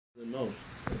The most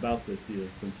about this deal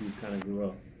since you kind of grew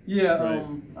up? Yeah, right?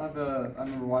 I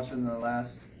remember watching the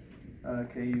last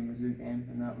KU Mizzou game,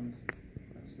 and that was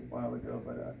a while ago.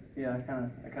 But yeah, I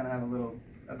kind of have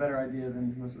a better idea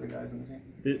than most of the guys on the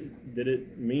team. Did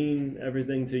it mean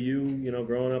everything to you,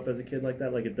 growing up as a kid like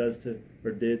that, like it does to, or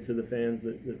did to the fans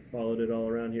that followed it all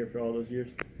around here for all those years?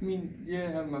 I mean,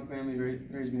 yeah, having my family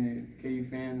raised me a KU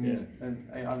fan, yeah. and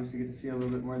I obviously get to see a little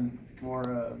bit more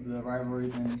of the rivalry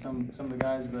than some of the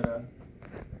guys, but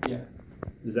yeah.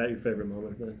 Is that your favorite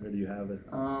moment then, or do you have it?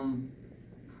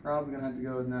 Probably gonna have to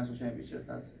go with national championship.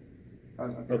 That's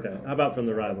probably my favorite Okay. moment. How about from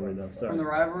the rivalry though? Sorry. From the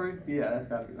rivalry, yeah, that's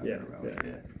gotta be my yeah, favorite moment.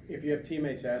 Yeah. If you have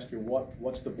teammates ask you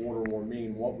what's the border war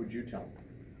mean, what would you tell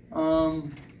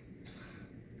them?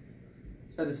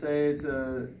 Sad to say, it's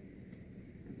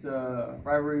a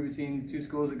rivalry between two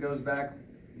schools that goes back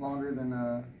longer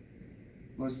than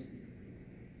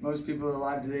most people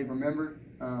alive today remember.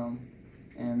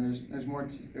 And there's more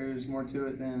to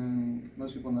it than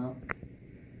most people know.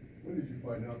 When did you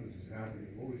find out this was happening?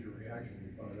 What was your reaction when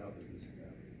you found out that this was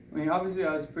happening? I mean, obviously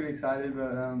I was pretty excited,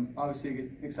 but obviously get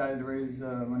excited to raise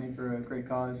money for a great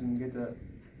cause and get to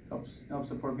help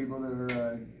support people that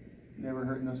were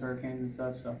hurt in those hurricanes and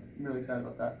stuff. So I'm really excited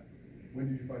about that.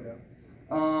 When did you find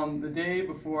out? The day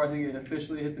before I think it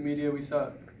officially hit the media, we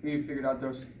figured out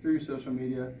those through social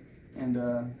media, and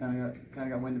kind of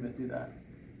got wind of it through that.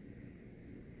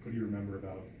 What do you remember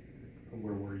about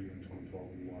where were you in 2012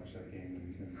 when you watched that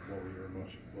game, and what were your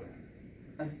emotions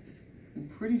like? I'm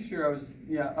pretty sure I was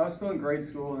still in grade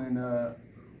school, and no,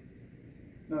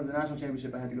 it was a national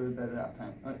championship. I had to go to bed at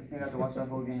halftime. I think I got to watch that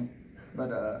whole game,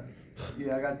 but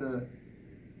yeah, I got to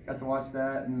watch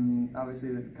that, and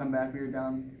obviously the comeback, we were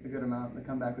down a good amount. The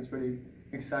comeback was pretty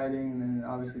exciting, and then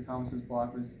obviously Thomas's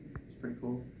block was pretty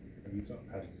cool. Have you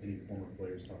had any former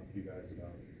players talk to you guys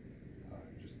about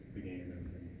just the game and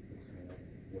what's kind of like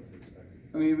what to expect?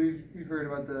 I mean, we've heard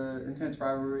about the intense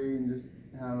rivalry and just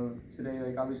how today,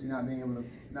 like obviously not being able to,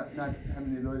 not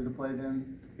having the ability to play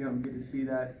them, you don't get to see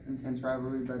that intense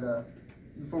rivalry. But the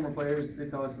former players, they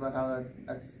tell us about how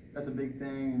that's a big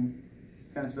thing, and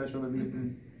it's kind of special that we get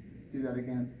to do that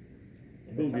again.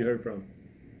 Who have you heard from,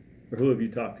 or who have you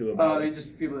talked to about?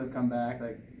 Just people that have come back,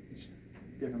 like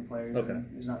different players. Okay.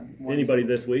 There's not anybody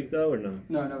this week though, or no?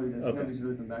 No, nobody does. Okay. Nobody's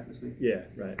really come back this week. Yeah,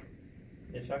 right.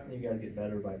 It's shocking you guys get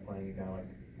better by playing a guy like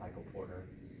Michael Porter.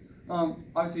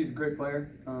 Obviously he's a great player.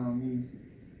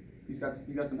 He's got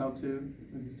some help too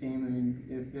with his team. I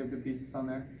mean, they have good pieces on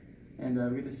there, and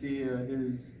we get to see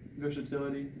his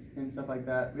versatility and stuff like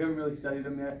that. We haven't really studied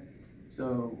him yet,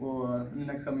 so we'll in the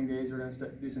next coming days we're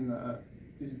gonna do some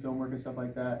film work and stuff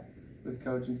like that with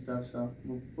coach and stuff. So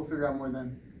we'll figure out more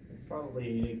then. It's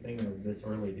probably anything of this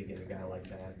early to get a guy like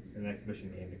that in an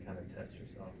exhibition game to kind of test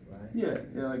yourself, right?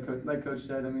 Yeah, like Coach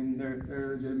said. I mean,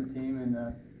 they're a legitimate team,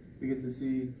 and we get to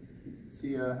see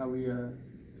how we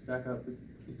stack up with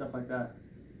stuff like that.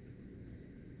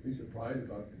 Are you surprised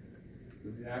about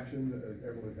the reaction that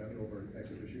everyone's having over an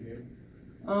exhibition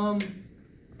game?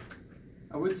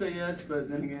 I would say yes, but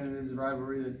then again, it is a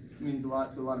rivalry that means a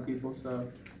lot to a lot of people. So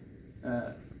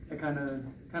I kind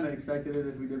of expected it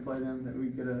if we did play them, that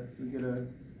we'd get a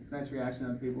nice reaction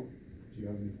out of people. Do you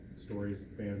have any stories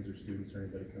of fans or students or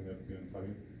anybody coming up to you and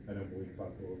talking? I know we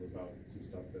talked a little bit about some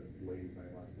stuff that Lane's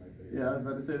night last night. Yeah, I was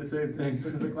about to say the same thing.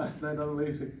 It was like last night on the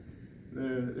Laser.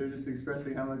 They're just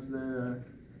expressing how much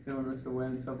they want us to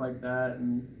win and stuff like that,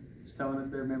 and just telling us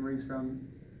their memories from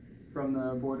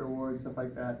the border war and stuff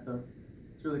like that. So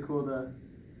it's really cool to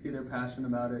see their passion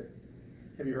about it.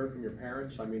 Have you heard from your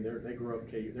parents? I mean, they grew up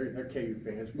KU. They're KU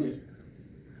fans. Yeah.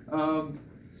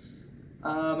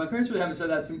 My parents really haven't said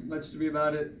that too much to me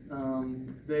about it.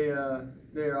 They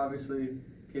are obviously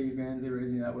KU fans. They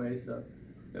raised me that way, so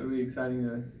it'll be exciting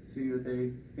to see what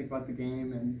they think about the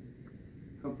game, and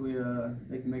hopefully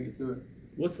they can make it to it.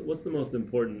 What's the most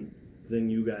important thing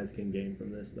you guys can gain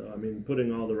from this, though? I mean,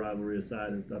 putting all the rivalry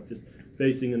aside and stuff, just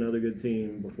facing another good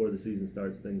team before the season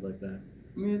starts, things like that.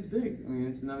 I mean, it's big. I mean,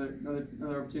 it's another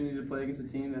opportunity to play against a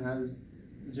team that has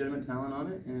legitimate talent on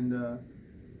it, and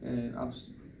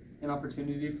an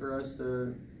opportunity for us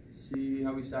to see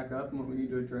how we stack up and what we need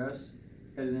to address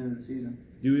headed into the season.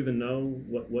 Do you even know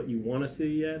what you want to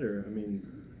see yet, or I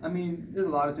mean, there's a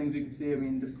lot of things you can see. I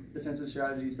mean, defensive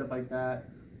strategy, stuff like that.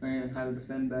 Learning how to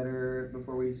defend better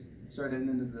before we start heading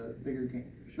into the bigger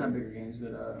game. Sure. Not bigger games,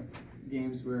 but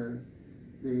games where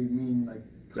they mean like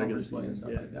conference play and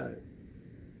stuff like that.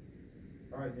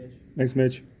 All right, Mitch. Thanks,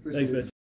 Mitch. Appreciate Thanks, Mitch.